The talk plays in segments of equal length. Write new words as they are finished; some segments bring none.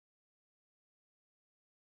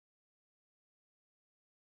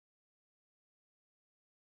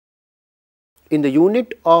In the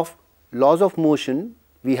unit of laws of motion,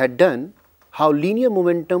 we had done how linear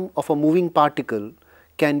momentum of a moving particle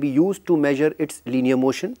can be used to measure its linear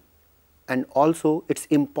motion and also its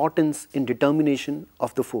importance in determination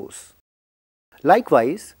of the force.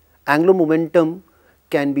 Likewise, angular momentum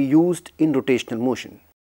can be used in rotational motion.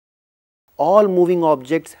 All moving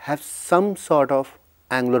objects have some sort of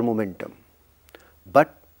angular momentum,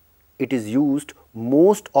 but it is used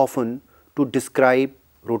most often to describe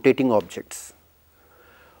rotating objects.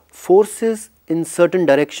 Forces in certain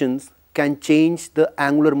directions can change the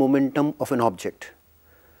angular momentum of an object.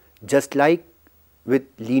 Just like with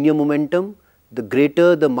linear momentum, the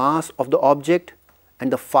greater the mass of the object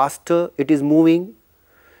and the faster it is moving,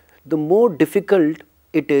 the more difficult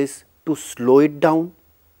it is to slow it down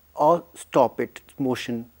or stop its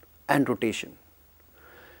motion and rotation.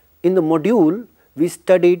 In the module, we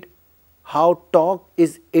studied how torque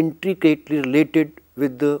is intricately related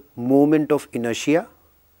with the moment of inertia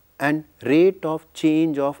and rate of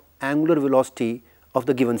change of angular velocity of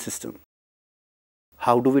the given system.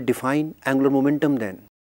 How do we define angular momentum then?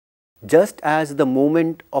 Just as the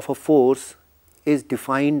moment of a force is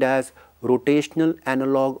defined as rotational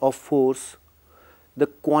analog of force, the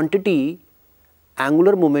quantity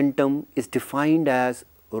angular momentum is defined as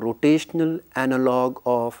rotational analog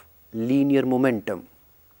of linear momentum.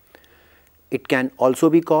 It can also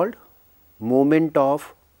be called moment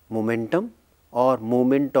of momentum or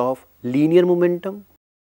moment of linear momentum.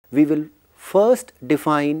 We will first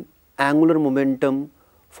define angular momentum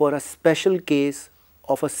for a special case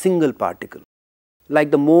of a single particle.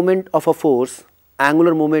 Like the moment of a force,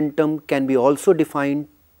 angular momentum can be also defined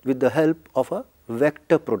with the help of a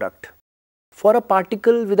vector product. For a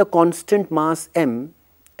particle with a constant mass m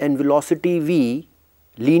and velocity v,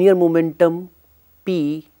 linear momentum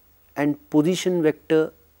p and position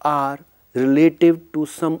vector r relative to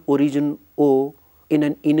some origin O in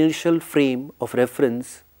an inertial frame of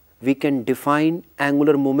reference, we can define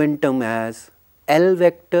angular momentum as L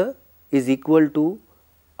vector is equal to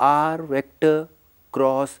r vector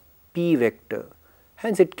cross p vector.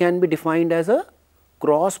 Hence, it can be defined as a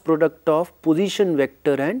cross product of position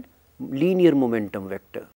vector and linear momentum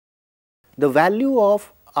vector. The value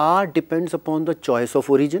of r depends upon the choice of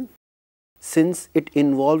origin, since it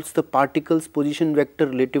involves the particle's position vector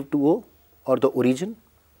relative to O or the origin.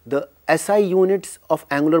 The SI units of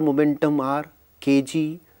angular momentum are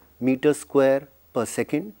kg meter square per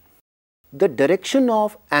second. The direction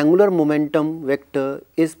of angular momentum vector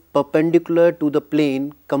is perpendicular to the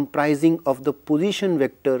plane comprising of the position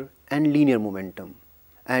vector and linear momentum,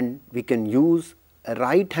 and we can use a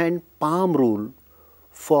right hand palm rule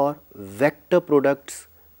for vector products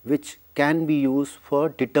which can be used for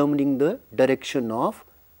determining the direction of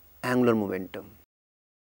angular momentum.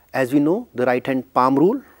 As we know the right hand palm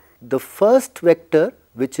rule, the first vector,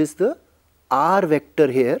 which is the r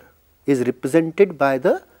vector here, is represented by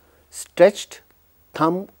the stretched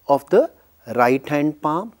thumb of the right hand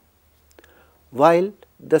palm, while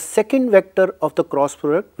the second vector of the cross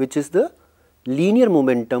product, which is the linear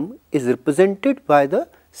momentum, is represented by the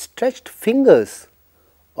stretched fingers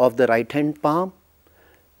of the right hand palm.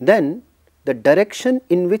 Then the direction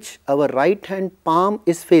in which our right hand palm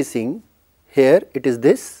is facing, here it is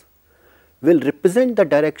this, will represent the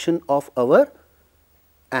direction of our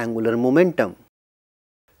angular momentum.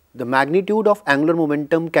 The magnitude of angular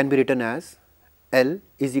momentum can be written as L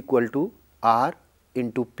is equal to R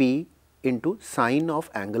into P into sine of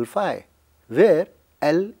angle phi, where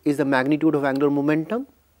L is the magnitude of angular momentum,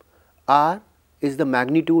 R is the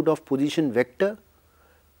magnitude of position vector,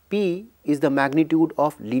 P is the magnitude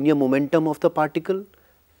of linear momentum of the particle,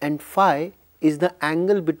 and phi is the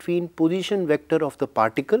angle between position vector of the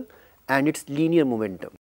particle and its linear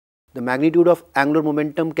momentum. The magnitude of angular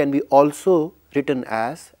momentum can be also written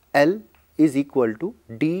as L is equal to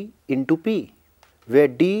d into P, where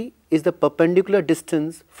d is the perpendicular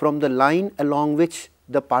distance from the line along which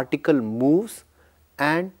the particle moves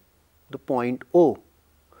and the point O.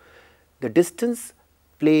 The distance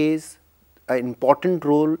plays an important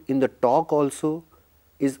role in the torque also,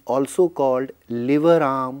 is also called lever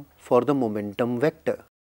arm for the momentum vector.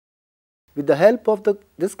 With the help of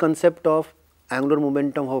this concept of angular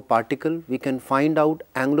momentum of a particle, we can find out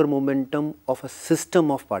angular momentum of a system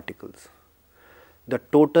of particles. The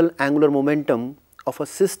total angular momentum of a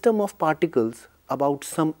system of particles about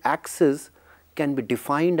some axis can be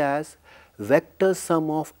defined as vector sum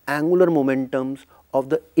of angular momentums of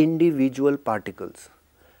the individual particles.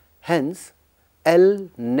 Hence, L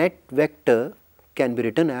net vector can be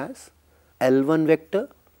written as L1 vector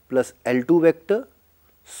plus L2 vector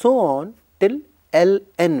so on till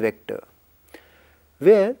Ln vector,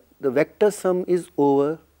 where the vector sum is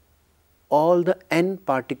over all the n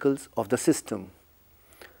particles of the system.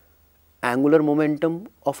 Angular momentum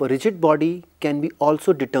of a rigid body can be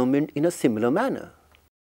also determined in a similar manner.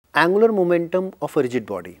 Angular momentum of a rigid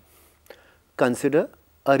body. Consider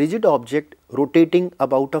a rigid object rotating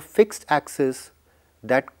about a fixed axis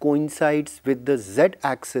that coincides with the z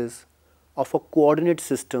axis of a coordinate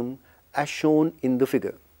system as shown in the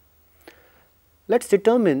figure. Let us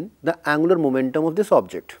determine the angular momentum of this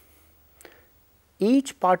object.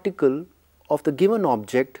 Each particle of the given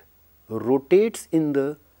object rotates in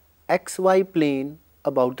the xy plane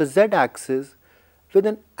about the z axis with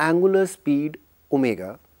an angular speed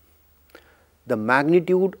omega. The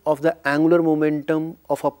magnitude of the angular momentum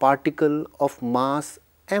of a particle of mass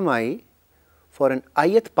mi for an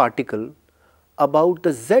ith particle about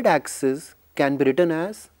the z axis can be written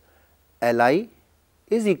as Li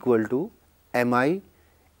is equal to mi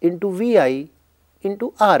into Vi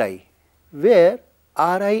into Ri, where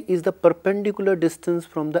Ri is the perpendicular distance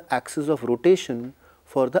from the axis of rotation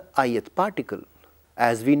for the ith particle.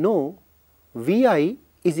 As we know, Vi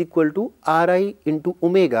is equal to Ri into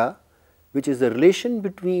omega, which is the relation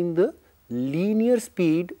between the linear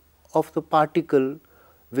speed of the particle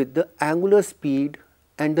with the angular speed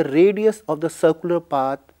and the radius of the circular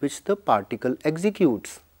path which the particle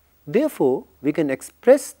executes. Therefore, we can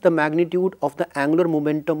express the magnitude of the angular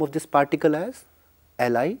momentum of this particle as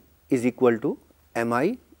Li is equal to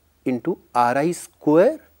mi into Ri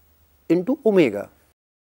square into omega.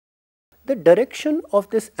 The direction of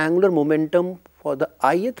this angular momentum for the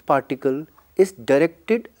ith particle is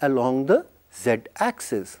directed along the z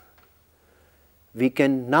axis. We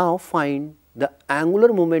can now find the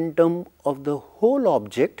angular momentum of the whole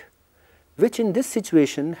object, which in this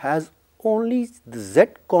situation has only the z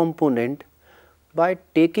component, by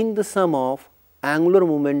taking the sum of angular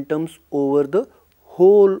momentums over the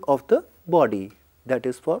whole of the body, that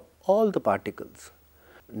is for all the particles.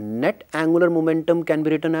 Net angular momentum can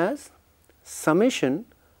be written as summation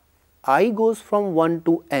I goes from 1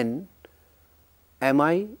 to n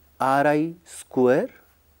mi Ri square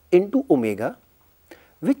into omega,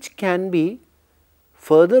 which can be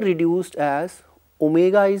further reduced as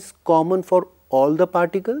omega is common for all the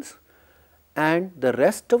particles and the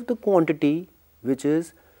rest of the quantity, which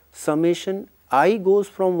is summation I goes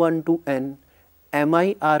from 1 to n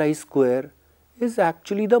mi Ri square, is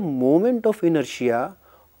actually the moment of inertia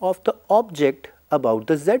of the object about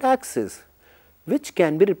the z axis, which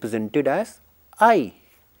can be represented as I.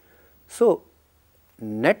 So,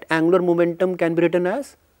 net angular momentum can be written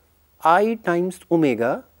as I times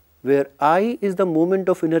omega, where I is the moment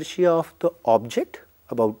of inertia of the object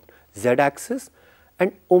about z axis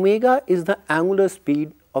and omega is the angular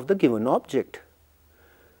speed of the given object.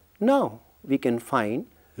 Now, we can find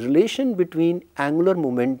relation between angular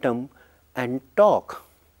momentum and torque.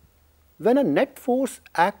 When a net force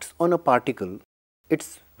acts on a particle,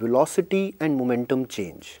 its velocity and momentum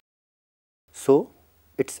change. So,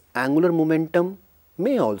 its angular momentum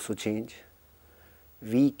may also change.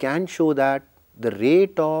 We can show that the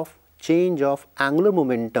rate of change of angular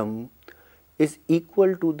momentum is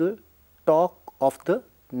equal to the torque of the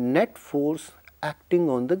net force acting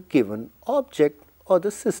on the given object or the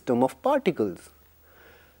system of particles.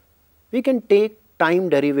 We can take time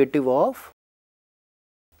derivative of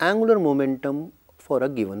angular momentum for a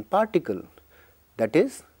given particle, that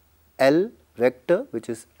is L vector, which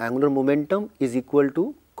is angular momentum, is equal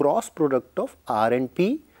to cross product of r and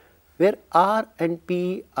p, where r and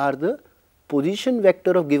p are the position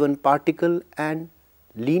vector of given particle and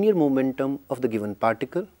linear momentum of the given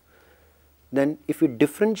particle. Then if we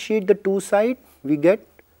differentiate the two sides, we get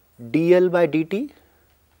dl by dt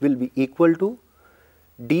will be equal to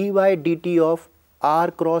d by dt of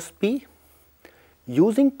r cross p.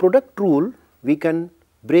 Using product rule, we can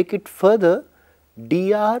break it further,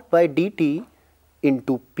 dr by dt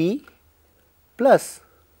into p plus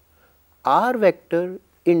r vector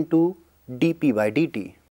into dp by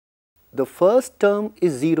dt. The first term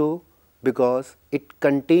is 0 because it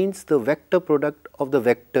contains the vector product of the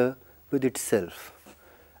vector with itself,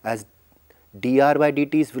 as dr by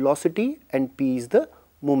dt is velocity and p is the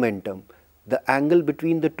momentum. The angle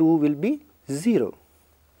between the two will be 0.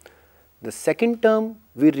 The second term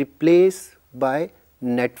we replace by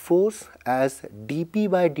net force, as dp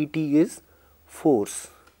by dt is force.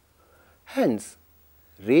 Hence,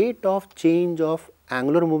 rate of change of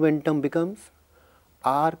angular momentum becomes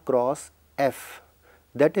r cross f,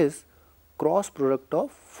 that is cross product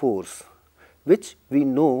of force, which we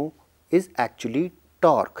know is actually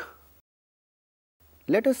torque.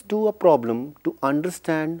 Let us do a problem to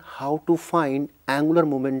understand how to find angular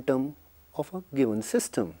momentum of a given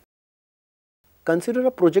system. Consider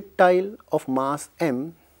a projectile of mass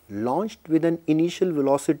m launched with an initial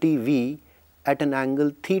velocity v at an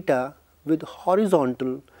angle theta with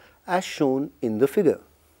horizontal as shown in the figure.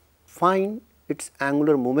 Find its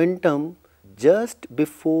angular momentum just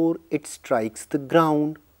before it strikes the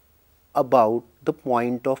ground about the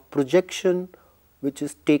point of projection, which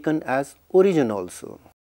is taken as origin also.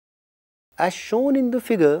 As shown in the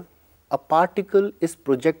figure, a particle is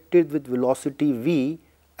projected with velocity v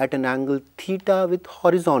at an angle theta with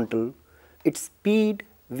horizontal. Its speed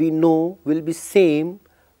we know will be same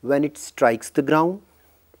when it strikes the ground.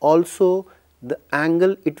 Also, the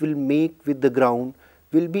angle it will make with the ground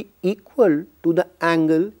will be equal to the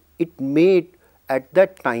angle it made at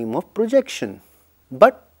that time of projection.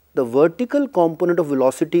 But the vertical component of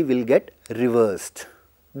velocity will get reversed.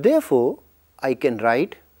 Therefore, I can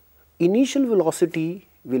write initial velocity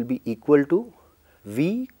will be equal to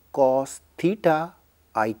v cos theta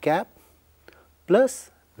I cap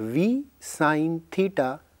plus v sin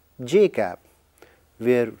theta j cap,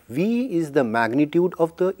 where v is the magnitude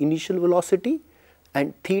of the initial velocity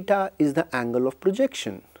and theta is the angle of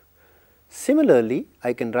projection. Similarly,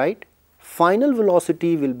 I can write final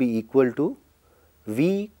velocity will be equal to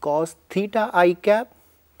v cos theta I cap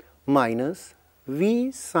minus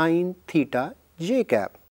v sin theta j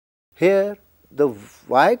cap. Here the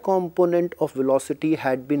y component of velocity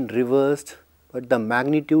had been reversed, but the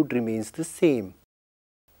magnitude remains the same.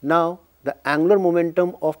 Now the angular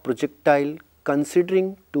momentum of projectile,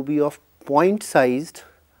 considering to be of point sized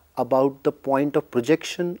about the point of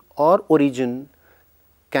projection or origin,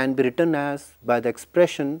 can be written as by the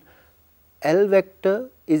expression L vector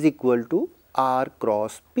is equal to r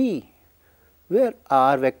cross p, where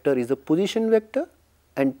r vector is the position vector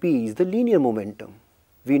and p is the linear momentum.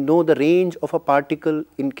 We know the range of a particle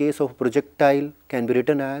in case of projectile can be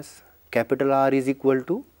written as capital R is equal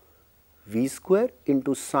to v square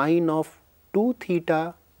into sine of 2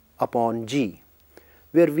 theta upon g,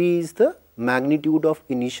 where v is the magnitude of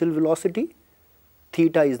initial velocity,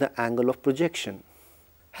 theta is the angle of projection.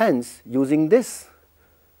 Hence, using this,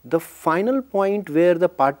 the final point where the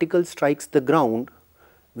particle strikes the ground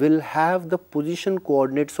will have the position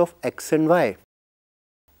coordinates of x and y.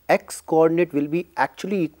 X coordinate will be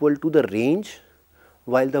actually equal to the range,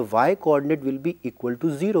 while the y coordinate will be equal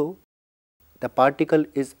to 0. The particle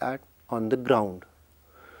is on the ground.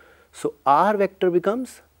 So r vector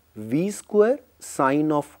becomes v square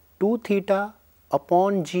sine of 2 theta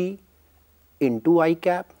upon g into I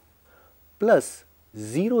cap plus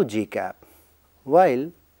 0 j cap,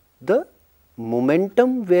 while the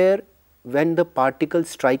momentum when the particle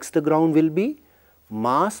strikes the ground will be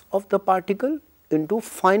mass of the particle into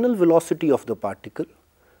final velocity of the particle.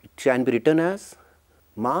 It can be written as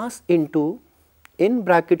mass into, in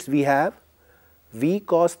brackets we have v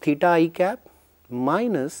cos theta I cap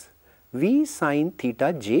minus v sin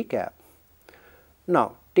theta j cap.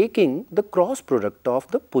 Now taking the cross product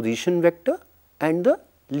of the position vector and the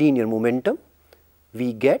linear momentum,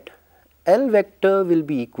 we get L vector will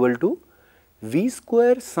be equal to v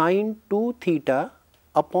square sine 2 theta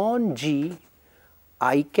upon g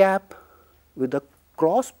I cap with the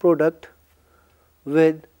cross product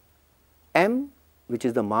with m, which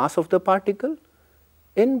is the mass of the particle,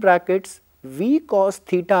 in brackets v cos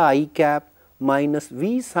theta I cap minus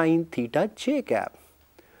v sin theta j cap.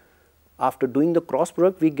 After doing the cross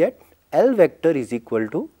product, we get L vector is equal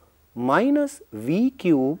to minus v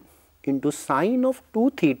cube into sine of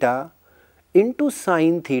 2 theta into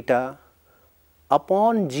sine theta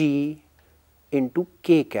upon g into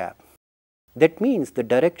k cap. That means the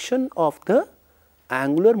direction of the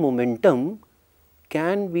angular momentum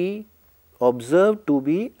can be observed to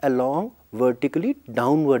be along vertically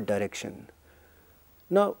downward direction.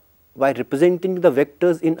 Now, by representing the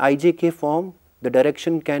vectors in ijk form, the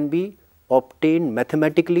direction can be obtained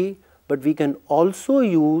mathematically, but we can also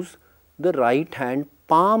use the right hand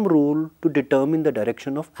palm rule to determine the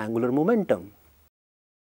direction of angular momentum.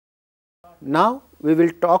 Now we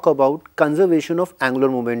will talk about conservation of angular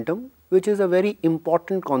momentum, which is a very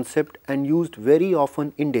important concept and used very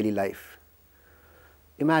often in daily life.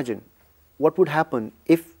 Imagine what would happen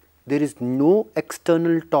if there is no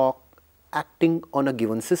external torque acting on a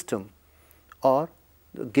given system, or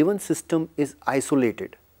the given system is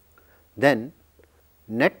isolated. Then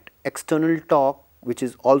net external torque, which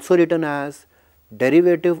is also written as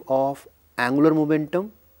derivative of angular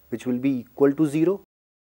momentum, which will be equal to 0,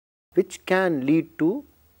 which can lead to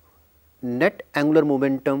net angular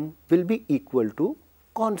momentum will be equal to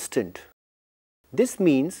constant. This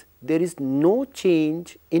means there is no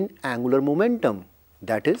change in angular momentum,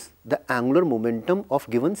 that is, the angular momentum of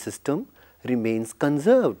given system remains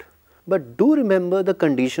conserved. But do remember the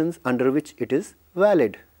conditions under which it is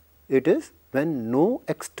valid. It is when no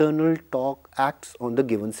external torque acts on the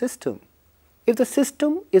given system. If the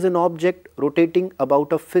system is an object rotating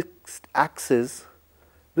about a fixed axis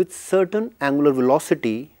with certain angular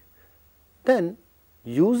velocity, then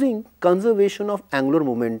using conservation of angular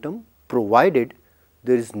momentum, provided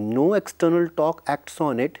there is no external torque acts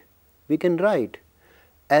on it, we can write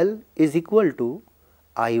L is equal to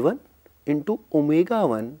I1 into omega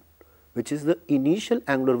 1, which is the initial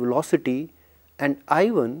angular velocity, and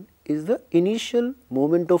I1 is the initial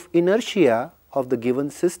moment of inertia of the given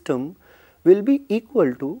system, will be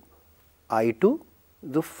equal to I2,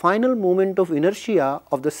 the final moment of inertia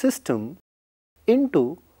of the system,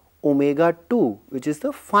 into omega 2, which is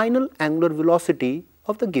the final angular velocity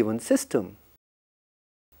of the given system.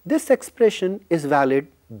 This expression is valid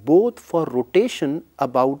both for rotation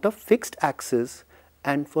about a fixed axis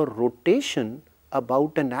and for rotation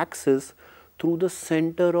about an axis through the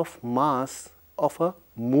center of mass of a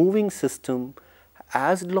moving system,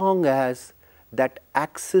 as long as that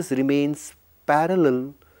axis remains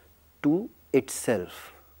parallel to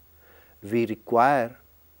itself. We require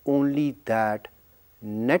only that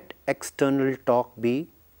net external torque be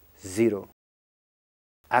 0.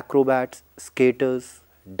 Acrobats, skaters,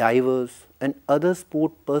 divers and other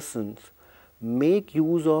sport persons make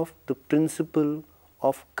use of the principle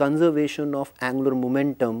of conservation of angular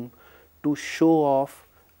momentum to show off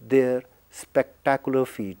their spectacular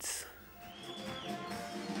feats.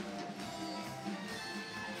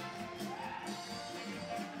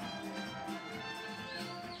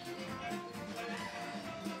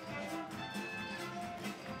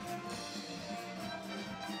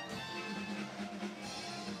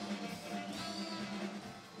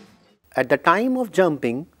 At the time of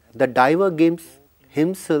jumping, the diver gives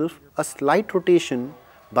himself a slight rotation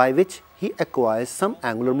by which he acquires some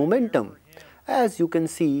angular momentum, as you can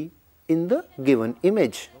see in the given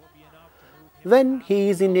image. When he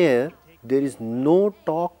is in air, there is no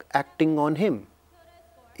torque acting on him.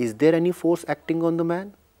 Is there any force acting on the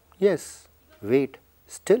man? Yes. Wait,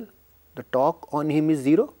 still the torque on him is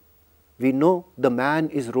 0. We know the man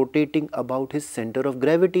is rotating about his center of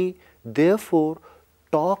gravity, therefore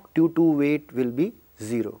torque due to weight will be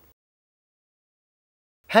 0.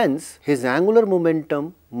 Hence, his angular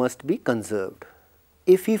momentum must be conserved.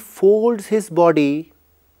 If he folds his body,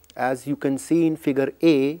 as you can see in figure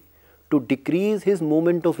A, to decrease his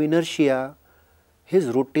moment of inertia, his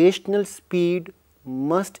rotational speed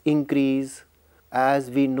must increase,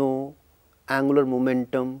 as we know angular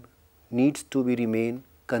momentum needs to be remain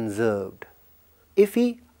conserved. If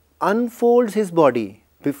he unfolds his body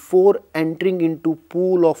before entering into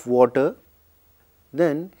pool of water,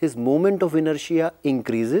 then his moment of inertia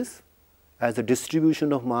increases as the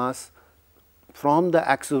distribution of mass from the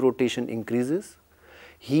axis of rotation increases.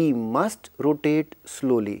 He must rotate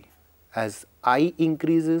slowly as I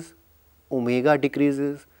increases, omega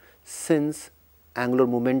decreases, since angular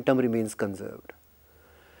momentum remains conserved.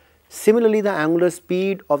 Similarly, the angular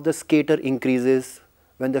speed of the skater increases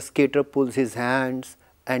when the skater pulls his hands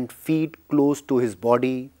and feet close to his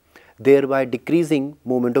body, thereby decreasing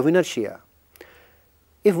moment of inertia.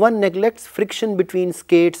 If one neglects friction between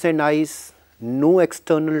skates and ice, no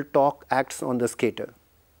external torque acts on the skater.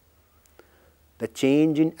 The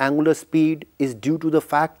change in angular speed is due to the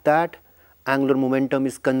fact that angular momentum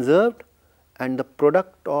is conserved and the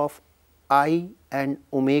product of I and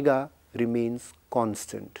omega remains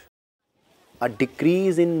constant. A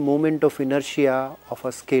decrease in moment of inertia of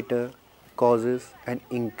a skater causes an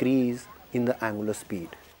increase in the angular speed.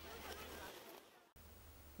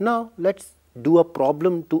 Now let us do a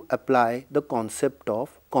problem to apply the concept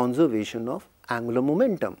of conservation of angular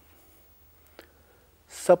momentum.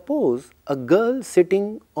 Suppose a girl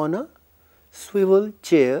sitting on a swivel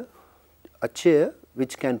chair, a chair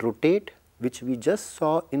which can rotate, which we just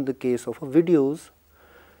saw in the case of videos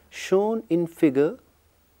shown in figure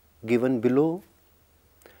given below,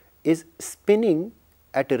 is spinning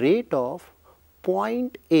at a rate of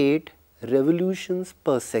 0.8 revolutions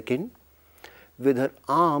per second with her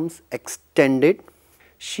arms extended.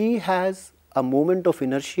 She has a moment of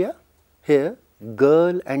inertia here,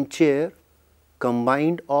 girl and chair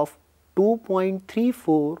combined of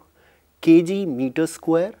 2.34 kg meter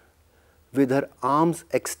square with her arms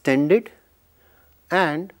extended,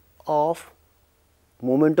 and of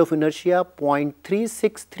moment of inertia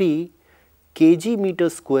 0.363 kg meter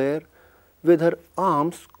square with her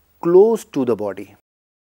arms close to the body.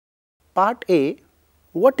 Part A,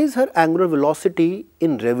 what is her angular velocity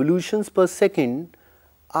in revolutions per second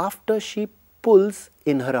after she pulls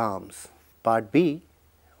in her arms? Part B,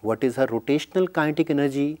 what is her rotational kinetic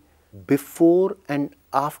energy before and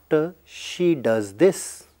after she does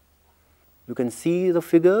this. You can see the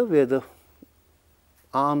figure where the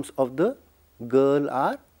arms of the girl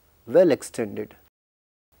are well extended.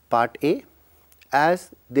 Part A,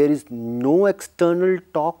 as there is no external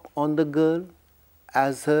torque on the girl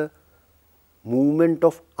as her movement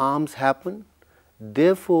of arms happen,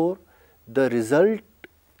 therefore the result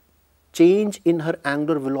change in her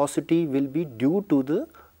angular velocity will be due to the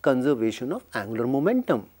conservation of angular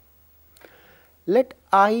momentum. Let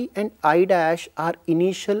I and I dash are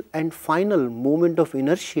initial and final moment of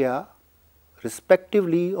inertia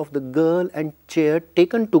respectively of the girl and chair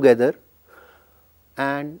taken together,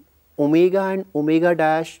 and omega and omega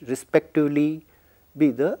dash respectively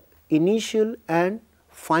be the initial and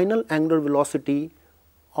final angular velocity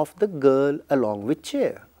of the girl along with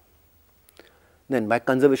chair. Then by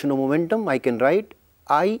conservation of momentum I can write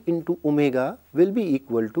I into omega will be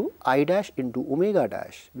equal to I dash into omega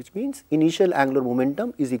dash, which means initial angular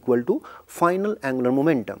momentum is equal to final angular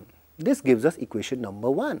momentum. This gives us equation number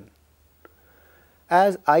 1.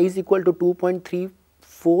 As I is equal to 2.34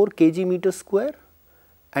 kg meter square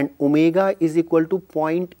and omega is equal to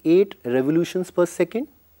 0.8 revolutions per second,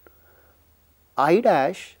 I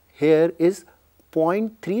dash here is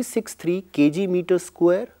 0.363 kg meter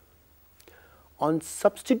square. On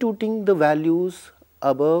substituting the values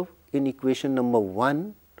above in equation number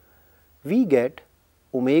 1, we get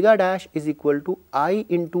omega dash is equal to I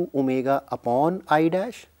into omega upon I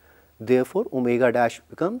dash. Therefore, omega dash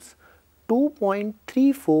becomes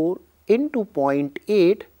 2.34 into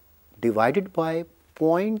 0.8 divided by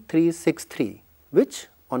 0.363, which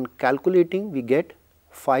on calculating we get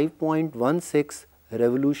 5.16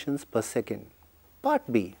 revolutions per second. Part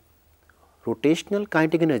B, rotational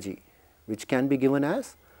kinetic energy, which can be given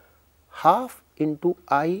as half into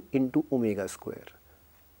I into omega square.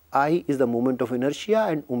 I is the moment of inertia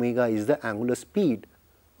and omega is the angular speed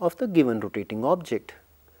of the given rotating object.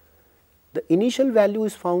 The initial value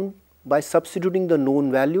is found by substituting the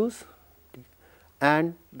known values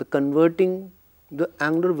and the converting the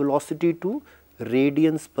angular velocity to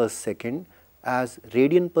radians per second, as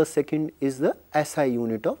radian per second is the SI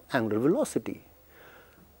unit of angular velocity.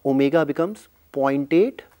 Omega becomes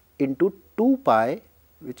 0.8 into 2 pi,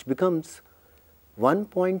 which becomes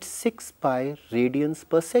 1.6 pi radians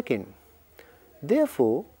per second.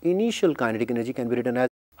 Therefore, initial kinetic energy can be written as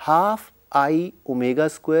half I omega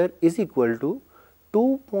square is equal to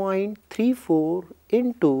 2.34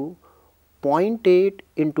 into 0.8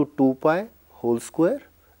 into 2 pi whole square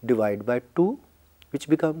divided by 2, which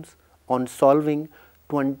becomes on solving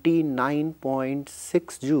 29.6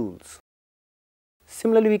 joules.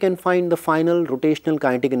 Similarly, we can find the final rotational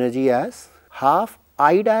kinetic energy as half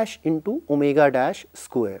I dash into omega dash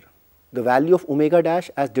square. The value of omega dash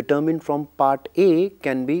as determined from part A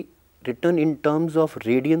can be written in terms of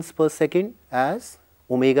radians per second as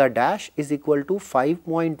omega dash is equal to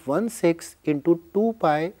 5.16 into 2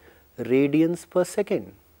 pi radians per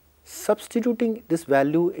second. Substituting this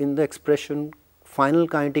value in the expression final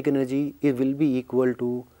kinetic energy, it will be equal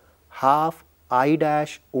to half I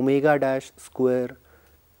dash omega dash square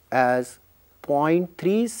as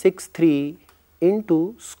 0.363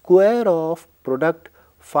 into square of product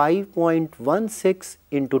 5.16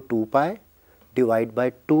 into 2 pi divided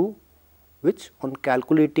by 2, which on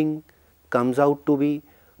calculating comes out to be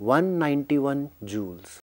 191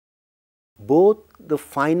 joules. Both the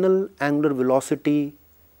final angular velocity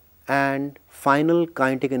and final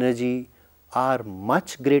kinetic energy are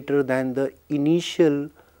much greater than the initial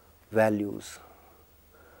values.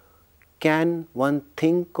 Can one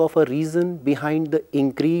think of a reason behind the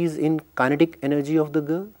increase in kinetic energy of the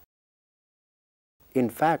girl? In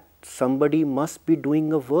fact, somebody must be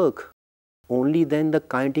doing a work. Only then the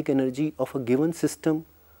kinetic energy of a given system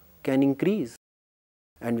can increase.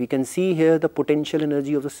 And we can see here the potential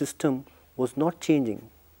energy of the system was not changing.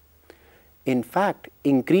 In fact,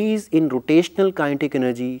 increase in rotational kinetic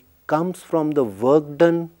energy comes from the work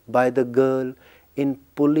done by the girl in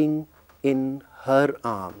pulling in her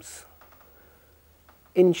arms.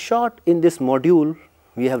 In short, in this module,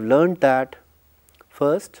 we have learned that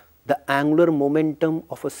first, the angular momentum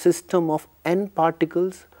of a system of n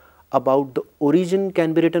particles about the origin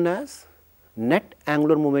can be written as net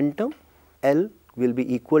angular momentum L will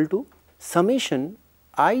be equal to summation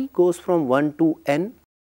I goes from 1 to n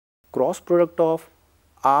cross product of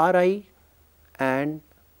Ri and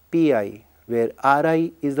Pi, where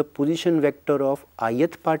Ri is the position vector of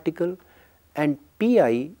ith particle and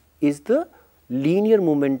Pi is the linear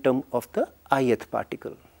momentum of the ith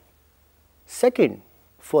particle. Second,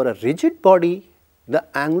 for a rigid body, the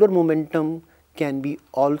angular momentum can be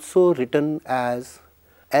also written as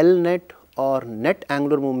L net or net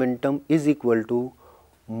angular momentum is equal to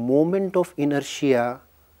moment of inertia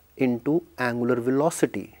into angular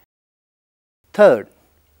velocity. Third,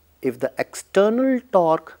 if the external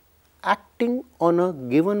torque acting on a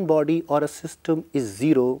given body or a system is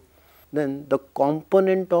 0, then the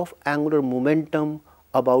component of angular momentum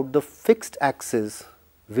about the fixed axis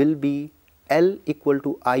will be L equal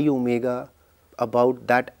to I omega about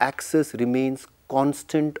that axis remains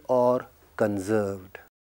constant or conserved.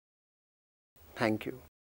 Thank you.